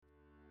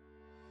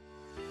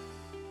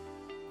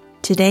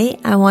Today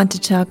I want to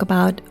talk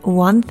about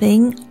one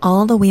thing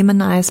all the women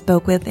I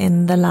spoke with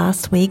in the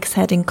last weeks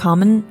had in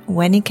common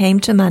when it came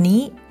to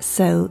money,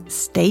 so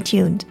stay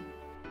tuned.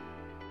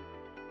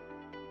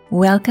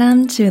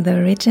 Welcome to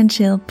the Rich and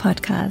Chill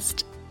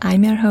podcast.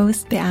 I'm your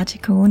host Beate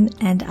Kohn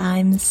and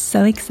I'm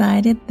so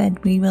excited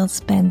that we will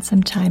spend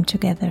some time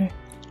together.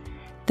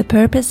 The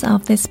purpose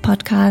of this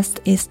podcast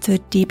is to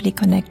deeply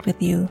connect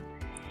with you.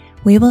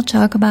 We will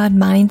talk about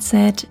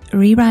mindset,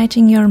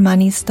 rewriting your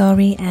money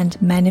story,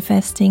 and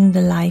manifesting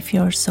the life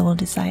your soul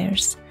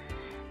desires.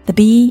 The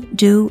be,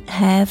 do,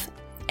 have,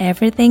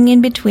 everything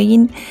in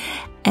between,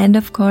 and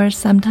of course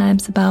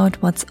sometimes about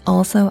what's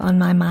also on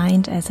my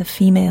mind as a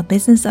female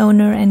business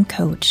owner and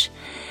coach,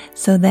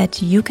 so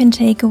that you can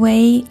take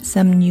away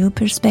some new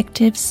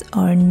perspectives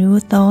or new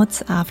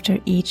thoughts after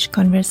each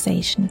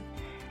conversation.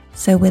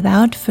 So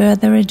without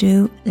further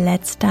ado,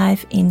 let's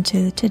dive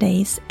into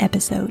today's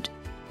episode.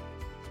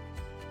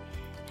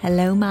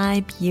 Hello,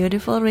 my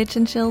beautiful Rich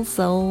and Chill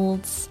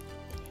souls.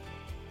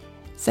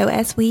 So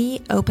as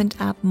we opened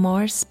up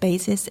more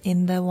spaces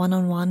in the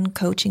one-on-one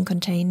coaching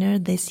container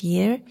this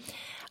year,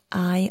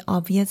 I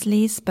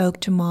obviously spoke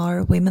to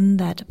more women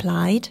that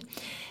applied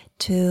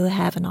to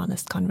have an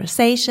honest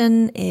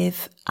conversation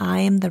if I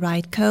am the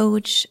right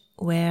coach,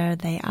 where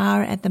they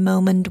are at the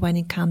moment when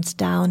it comes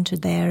down to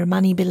their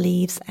money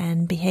beliefs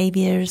and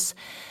behaviors,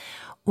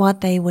 what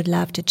they would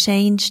love to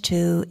change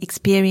to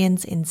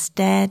experience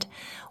instead,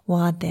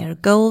 what their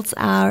goals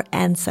are,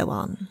 and so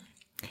on.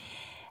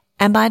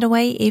 And by the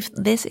way, if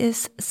this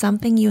is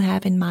something you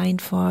have in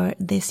mind for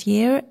this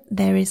year,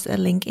 there is a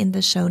link in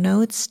the show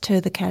notes to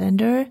the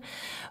calendar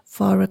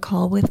for a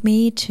call with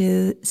me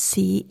to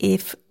see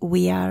if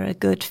we are a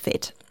good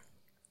fit.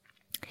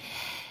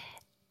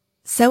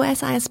 So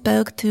as I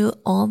spoke to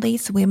all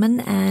these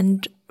women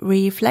and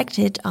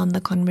reflected on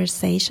the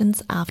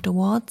conversations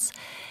afterwards,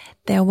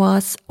 there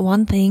was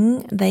one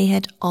thing they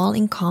had all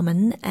in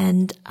common,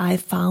 and I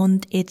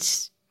found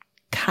it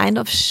kind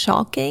of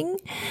shocking,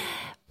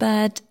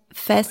 but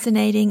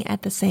fascinating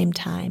at the same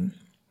time.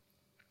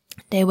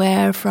 They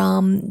were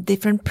from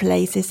different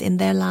places in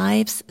their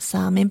lives,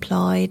 some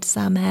employed,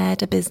 some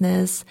had a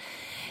business.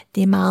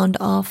 The amount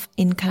of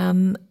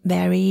income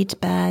varied,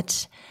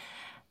 but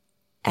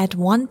at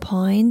one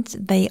point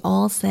they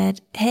all said,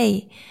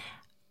 hey,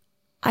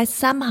 I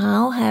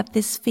somehow have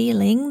this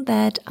feeling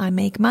that I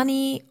make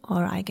money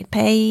or I get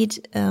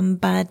paid,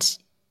 but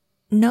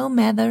no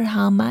matter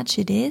how much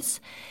it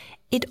is,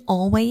 it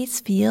always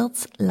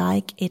feels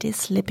like it is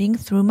slipping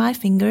through my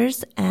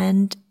fingers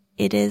and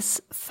it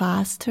is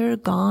faster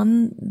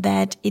gone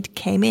than it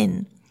came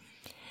in.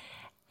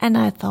 And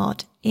I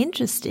thought,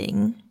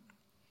 interesting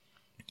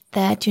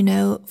that,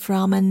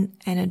 from an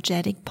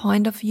energetic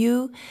point of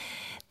view,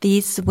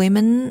 these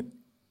women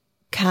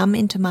come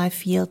into my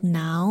field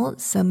now,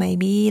 so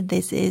maybe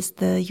this is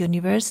the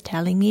universe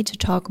telling me to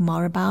talk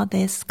more about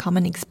this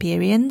common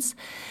experience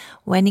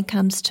when it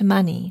comes to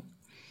money.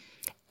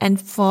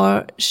 And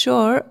for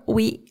sure,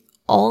 we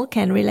all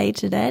can relate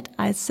to that.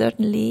 I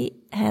certainly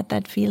had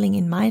that feeling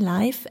in my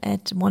life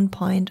at one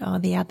point or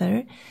the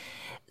other.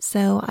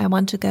 So I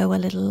want to go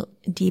a little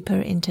deeper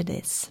into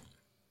this.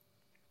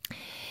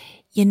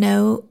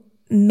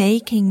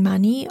 Making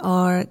money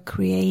or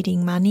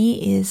creating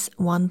money is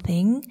one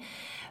thing,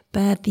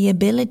 but the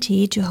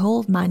ability to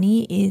hold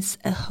money is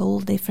a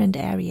whole different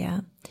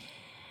area.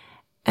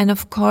 And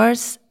of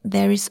course,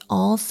 there is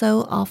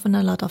also often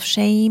a lot of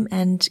shame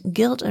and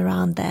guilt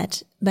around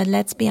that. But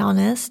let's be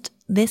honest,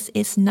 this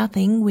is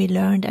nothing we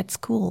learned at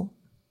school.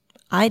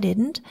 I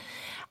didn't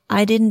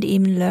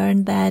even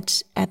learn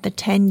that at the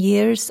 10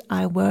 years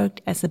I worked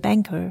as a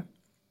banker.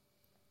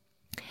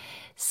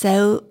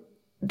 So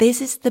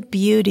this is the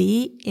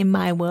beauty in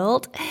my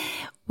world.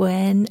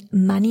 When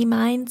money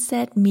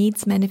mindset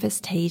meets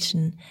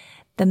manifestation,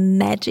 the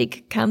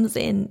magic comes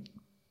in.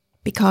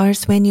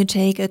 Because when you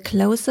take a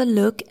closer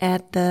look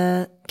at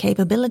the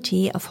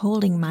capability of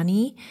holding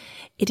money,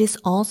 it is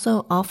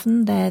also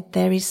often that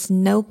there is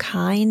no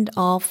kind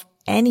of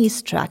any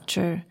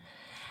structure.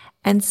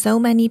 And so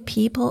many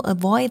people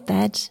avoid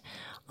that.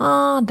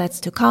 Oh, that's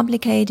too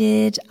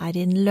complicated. I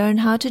didn't learn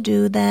how to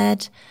do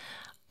that.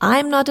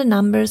 I'm not a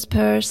numbers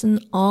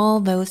person, all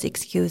those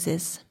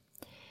excuses.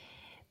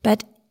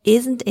 But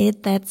isn't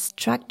it that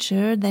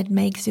structure that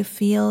makes you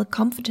feel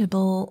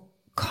comfortable,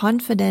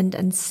 confident,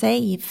 and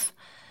safe?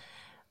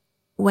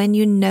 When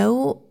you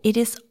know it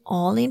is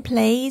all in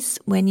place,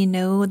 when you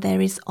know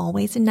there is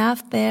always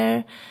enough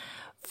there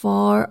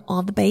for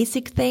all the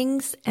basic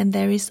things, and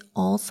there is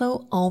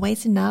also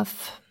always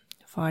enough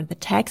for the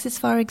taxes,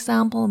 for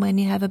example, when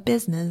you have a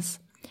business.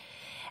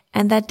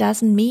 And that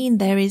doesn't mean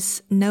there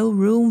is no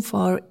room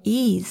for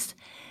ease.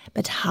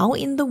 But how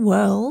in the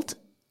world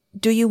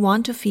do you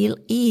want to feel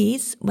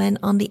ease when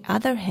on the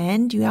other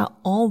hand you are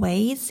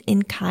always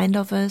in kind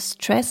of a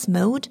stress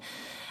mode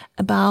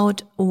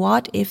about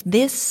what if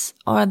this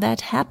or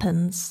that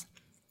happens?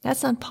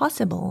 That's not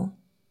possible.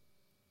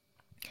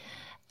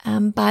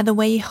 By the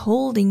way,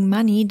 holding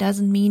money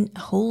doesn't mean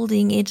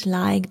holding it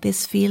like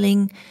this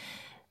feeling,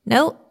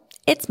 no,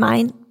 it's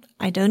mine.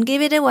 I don't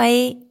give it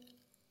away.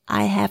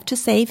 I have to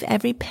save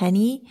every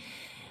penny.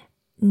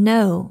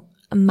 No,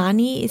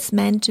 money is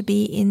meant to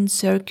be in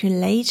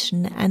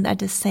circulation, and at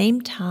the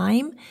same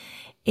time,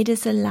 it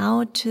is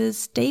allowed to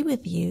stay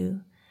with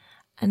you.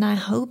 And I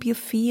hope you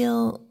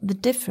feel the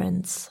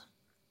difference.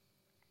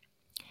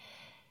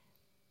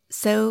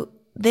 So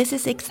this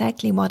is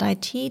exactly what I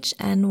teach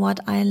and what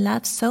I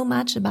love so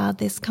much about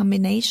this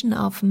combination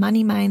of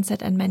money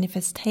mindset and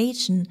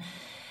manifestation,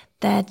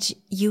 that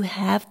you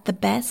have the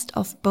best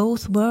of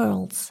both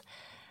worlds.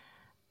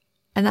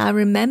 And I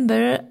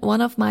remember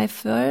one of my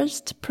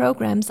first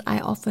programs I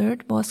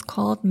offered was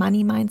called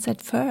Money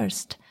Mindset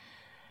First.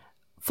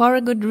 For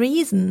a good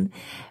reason,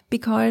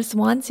 because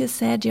once you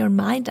set your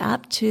mind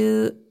up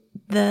to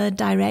the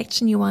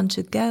direction you want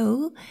to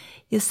go,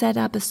 you set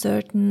up a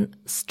certain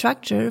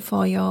structure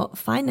for your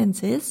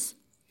finances.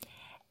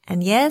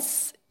 And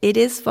yes, it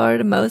is for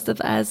the most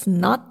of us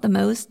not the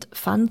most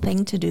fun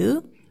thing to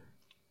do.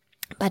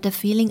 But the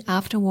feeling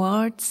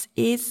afterwards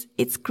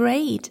it's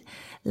great.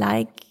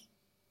 Like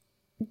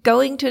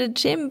going to the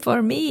gym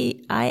for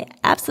me, I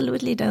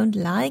absolutely don't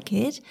like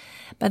it.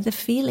 But the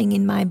feeling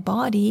in my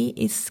body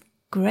is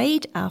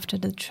great after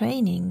the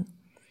training.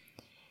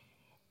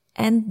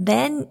 And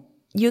then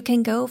you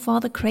can go for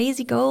the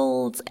crazy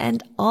goals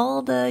and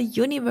all the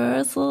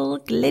universal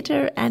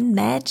glitter and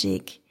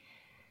magic.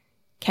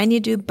 Can you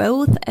do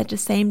both at the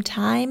same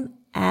time?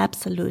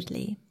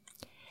 Absolutely.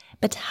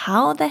 But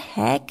how the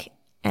heck,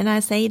 and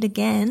I say it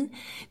again,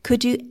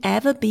 could you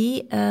ever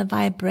be a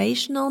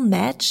vibrational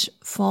match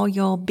for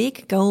your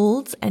big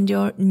goals and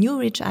your new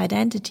rich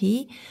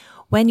identity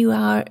when you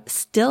are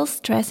still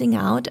stressing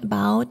out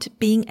about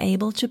being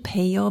able to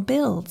pay your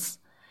bills?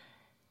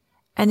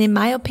 And in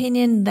my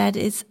opinion, that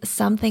is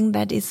something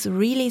that is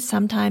really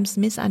sometimes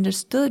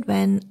misunderstood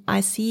when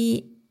I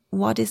see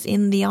what is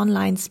in the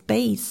online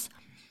space.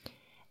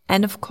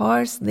 And of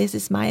course, this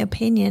is my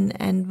opinion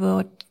and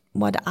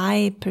what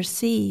I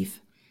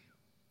perceive.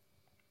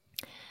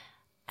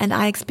 And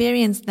I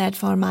experienced that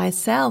for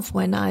myself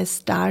when I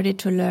started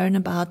to learn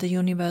about the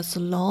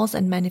universal laws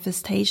and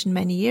manifestation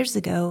many years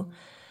ago.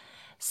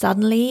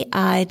 Suddenly,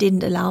 I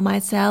didn't allow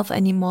myself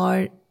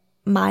anymore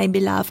my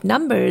beloved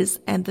numbers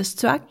and the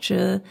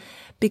structure,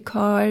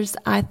 because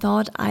I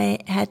thought I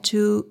had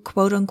to,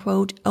 quote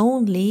unquote,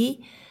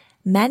 only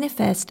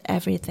manifest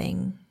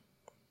everything.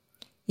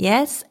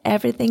 Yes,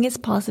 everything is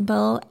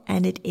possible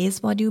and it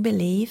is what you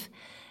believe.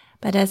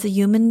 But as a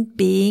human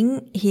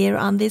being here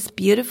on this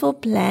beautiful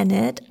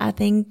planet, I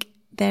think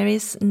there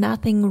is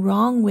nothing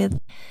wrong with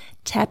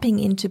tapping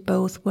into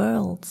both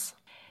worlds.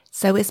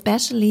 So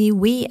especially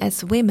we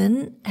as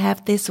women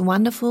have this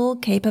wonderful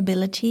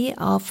capability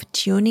of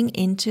tuning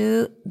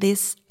into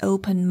this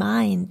open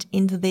mind,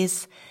 into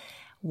this,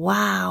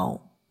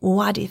 wow,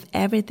 what if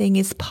everything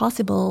is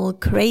possible,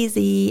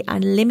 crazy,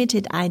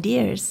 unlimited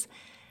ideas.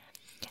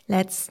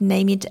 Let's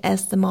name it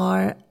as the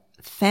more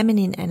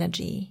feminine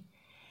energy.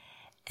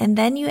 And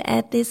then you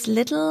add this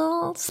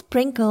little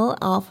sprinkle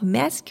of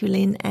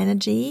masculine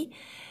energy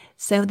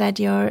so that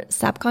your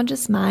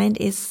subconscious mind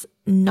is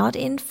not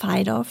in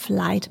fight or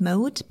flight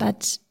mode,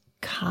 but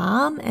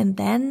calm. And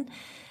then,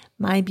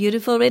 my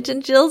beautiful rich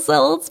and chill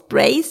souls,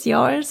 brace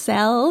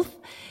yourself,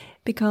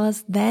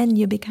 because then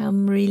you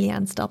become really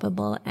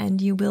unstoppable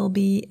and you will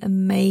be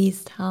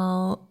amazed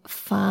how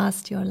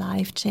fast your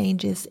life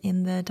changes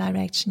in the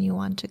direction you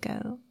want to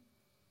go.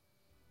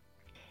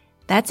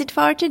 That's it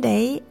for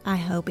today. I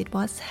hope it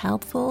was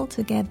helpful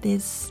to get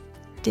this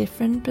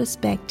different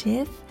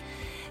perspective.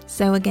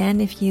 So again,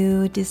 if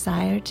you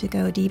desire to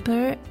go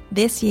deeper,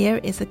 this year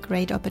is a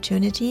great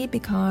opportunity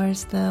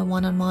because the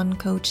one-on-one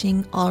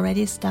coaching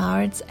already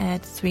starts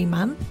at 3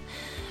 months,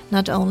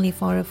 not only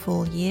for a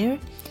full year.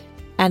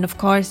 And of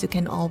course, you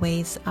can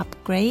always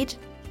upgrade.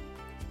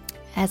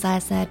 As I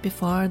said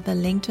before, the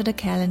link to the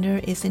calendar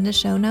is in the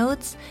show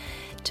notes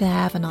to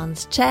have an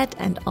honest chat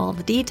and all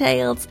the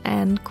details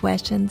and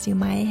questions you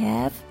might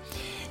have.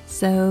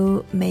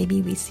 So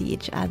maybe we see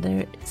each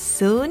other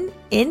soon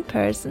in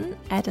person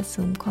at a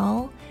Zoom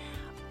call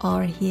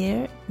or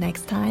here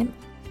next time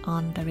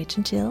on the Rich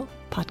and Chill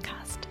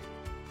podcast.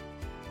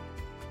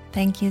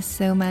 Thank you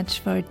so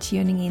much for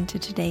tuning into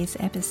today's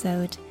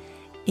episode.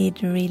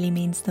 It really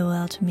means the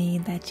world to me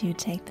that you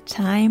take the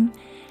time.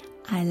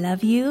 I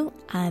love you.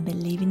 I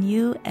believe in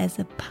you as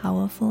a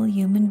powerful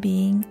human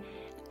being.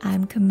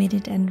 I'm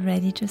committed and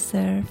ready to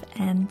serve,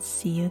 and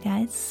see you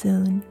guys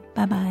soon.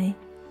 Bye bye.